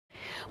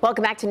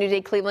Welcome back to New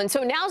Day Cleveland.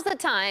 So now's the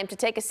time to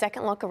take a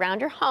second look around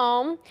your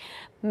home.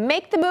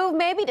 Make the move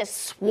maybe to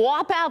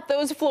swap out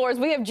those floors.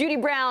 We have Judy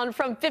Brown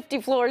from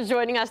 50 Floors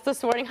joining us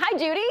this morning. Hi,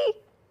 Judy.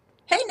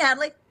 Hey,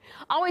 Natalie.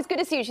 Always good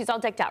to see you. She's all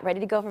decked out, ready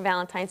to go for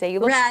Valentine's Day.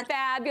 You look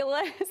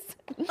fabulous.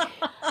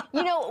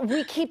 You know,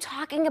 we keep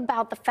talking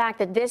about the fact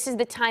that this is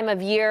the time of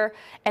year,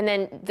 and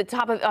then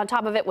on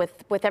top of it,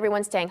 with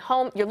everyone staying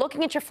home, you're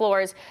looking at your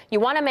floors. You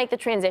want to make the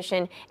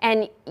transition,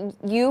 and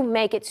you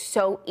make it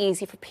so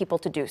easy for people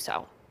to do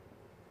so.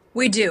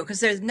 We do, because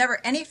there's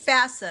never any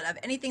facet of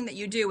anything that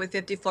you do with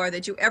 50 Floor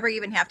that you ever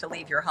even have to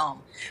leave your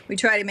home. We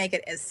try to make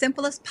it as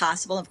simple as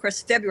possible. Of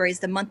course, February is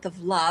the month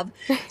of love,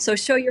 so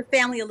show your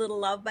family a little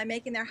love by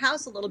making their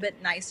house a little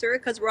bit nicer,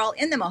 because we're all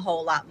in them a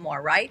whole lot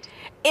more, right?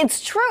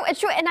 It's true. It's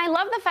true. And I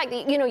love the fact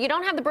that, you know, you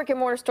don't have the brick and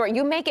mortar store.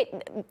 You make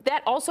it,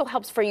 that also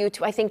helps for you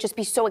to, I think, just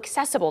be so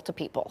accessible to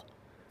people.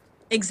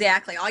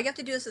 Exactly. All you have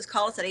to do is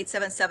call us at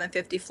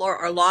 877-50-FLOOR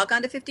or log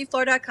on to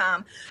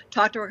 50floor.com,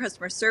 talk to our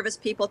customer service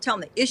people, tell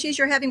them the issues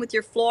you're having with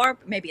your floor.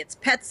 Maybe it's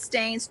pet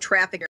stains,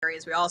 traffic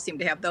areas. We all seem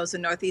to have those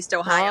in Northeast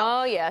Ohio.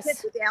 Oh, yes.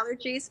 Kids with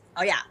allergies.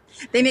 Oh, yeah.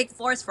 They make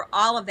floors for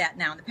all of that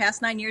now. In the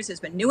past 9 years, there's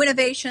been new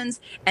innovations,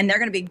 and they're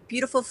going to be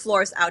beautiful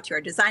floors out here.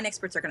 Our design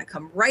experts are going to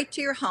come right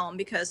to your home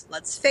because,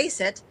 let's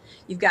face it,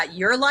 you've got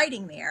your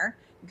lighting there.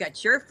 You've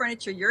got your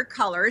furniture, your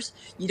colors.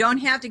 You don't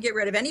have to get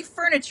rid of any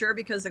furniture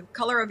because the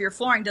color of your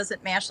flooring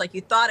doesn't match like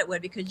you thought it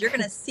would, because you're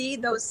going to see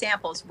those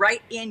samples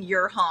right in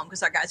your home,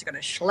 because our guys are going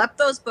to schlep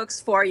those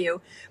books for you,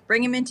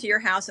 bring them into your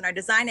house, and our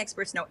design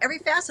experts know every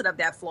facet of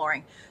that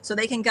flooring, so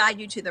they can guide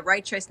you to the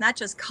right choice, not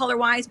just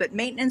color-wise, but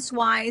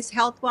maintenance-wise,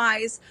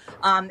 health-wise,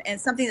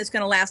 and something that's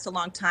going to last a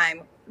long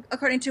time,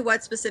 according to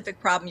what specific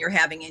problem you're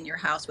having in your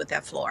house with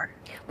that floor.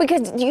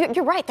 Because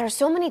you're right. There's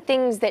so many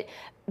things that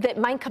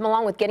might come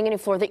along with getting a new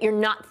floor that you're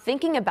not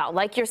thinking about.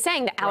 Like you're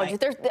saying, the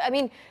allergies. Right. I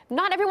mean,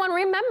 not everyone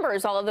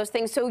remembers all of those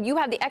things. So you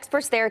have the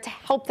experts there to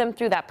help them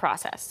through that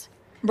process.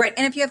 Right.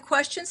 And if you have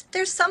questions,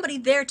 there's somebody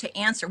there to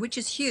answer, which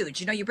is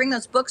huge. You know, you bring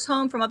those books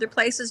home from other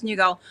places and you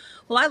go,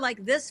 well, I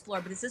like this floor,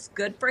 but is this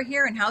good for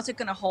here? And how's it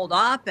going to hold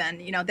up?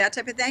 And, you know, that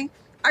type of thing.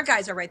 Our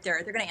guys are right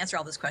there. They're going to answer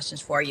all those questions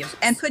for you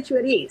and put you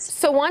at ease.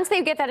 So once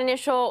they get that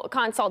initial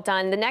consult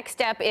done, the next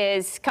step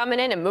is coming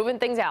in and moving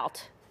things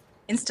out.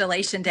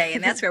 Installation day,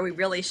 and that's where we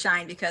really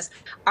shine, because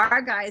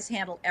our guys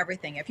handle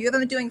everything. If you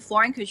haven't been doing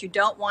flooring because you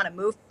don't want to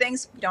move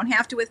things, you don't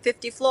have to with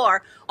 50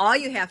 Floor. All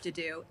you have to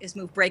do is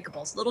move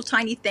breakables, little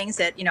tiny things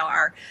that, you know,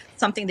 are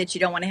something that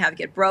you don't want to have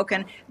get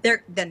broken.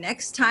 The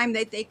next time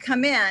that they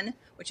come in,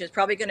 which is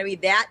probably going to be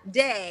that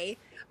day,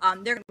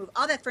 they're going to move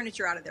all that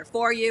furniture out of there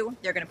for you.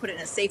 They're going to put it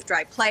in a safe,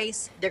 dry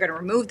place. They're going to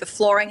remove the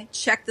flooring,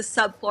 check the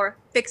subfloor,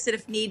 fix it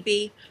if need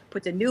be,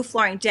 put the new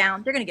flooring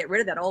down. They're going to get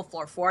rid of that old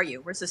floor for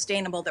you. We're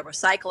sustainable. They'll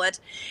recycle it.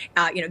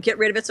 You know, get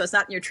rid of it so it's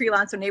not in your tree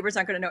lawn, so neighbors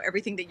aren't going to know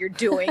everything that you're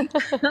doing.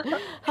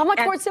 How much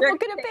more simple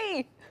can it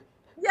be?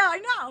 Yeah, I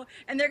know.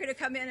 And they're going to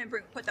come in and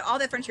put all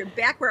that furniture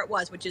back where it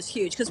was, which is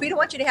huge, because we don't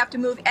want you to have to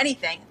move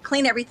anything,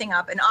 clean everything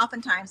up, and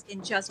oftentimes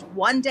in just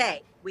one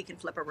day we can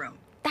flip a room.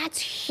 That's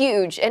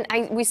huge. And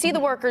we see the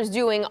workers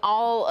doing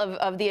all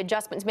of the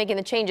adjustments, making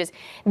the changes.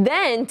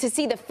 Then to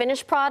see the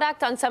finished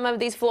product on some of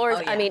these floors,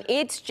 Oh, yeah. I mean,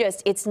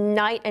 it's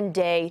night and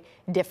day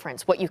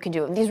difference what you can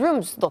do. These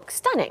rooms look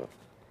stunning.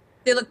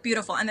 They look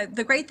beautiful. And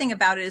the great thing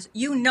about it is,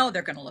 you know,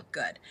 they're going to look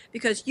good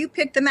because you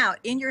picked them out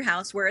in your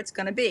house where it's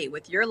going to be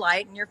with your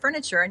light and your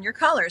furniture and your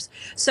colors.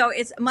 So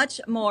it's a much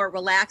more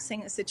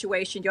relaxing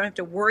situation. You don't have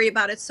to worry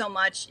about it so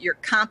much. You're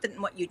confident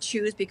in what you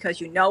choose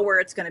because you know where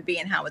it's going to be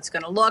and how it's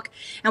going to look.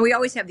 And we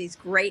always have these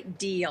great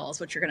deals,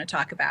 which you're going to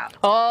talk about.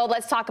 Oh,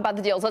 let's talk about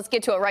the deals. Let's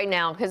get to it right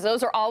now, because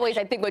those are always,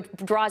 I think,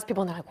 what draws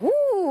people. And they're like,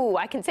 woo,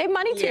 I can save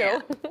money too.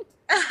 Yeah.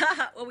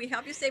 Well, we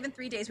help you save in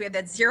 3 days. We have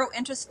that zero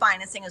interest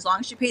financing as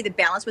long as you pay the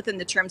balance within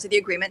the terms of the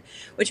agreement,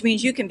 which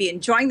means you can be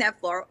enjoying that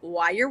floor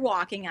while you're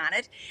walking on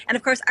it. And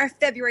of course, our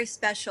February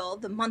special,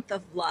 the month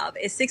of love,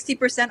 is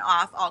 60%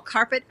 off all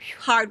carpet,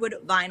 hardwood,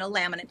 vinyl,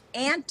 laminate,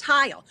 and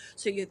tile.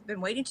 So you've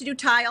been waiting to do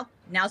tile.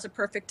 Now's the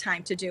perfect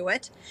time to do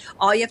it.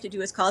 All you have to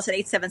do is call us at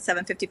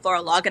 877-50-FLOOR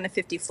or log on to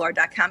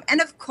 50floor.com. And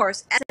of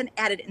course, as an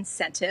added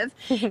incentive,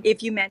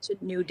 if you mention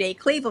New Day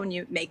Cleveland when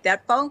you make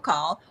that phone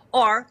call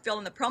or fill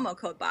in the promo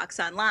code box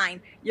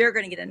online, you're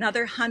going to get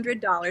another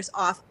 $100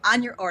 off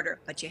on your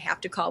order, but you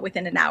have to call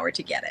within an hour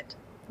to get it.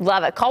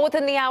 Love it. Call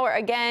within the hour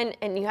again,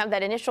 and you have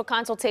that initial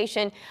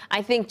consultation.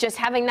 I think just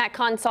having that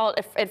consult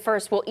at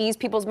first will ease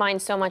people's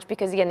minds so much,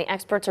 because, again, the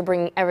experts are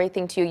bringing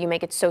everything to you. You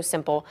make it so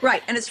simple.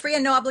 Right, and it's free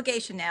and no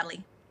obligation,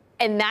 Natalie.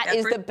 And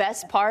that's the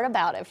best part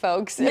about it,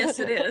 folks. Yes,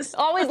 it is.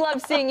 Always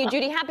love seeing you,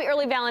 Judy. Happy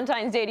early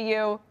Valentine's Day to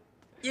you.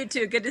 You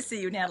too. Good to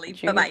see you, Natalie.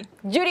 Bye-bye.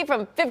 Judy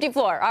from 50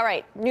 Floor. All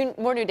right,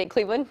 more New Day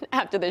Cleveland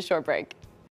after this short break.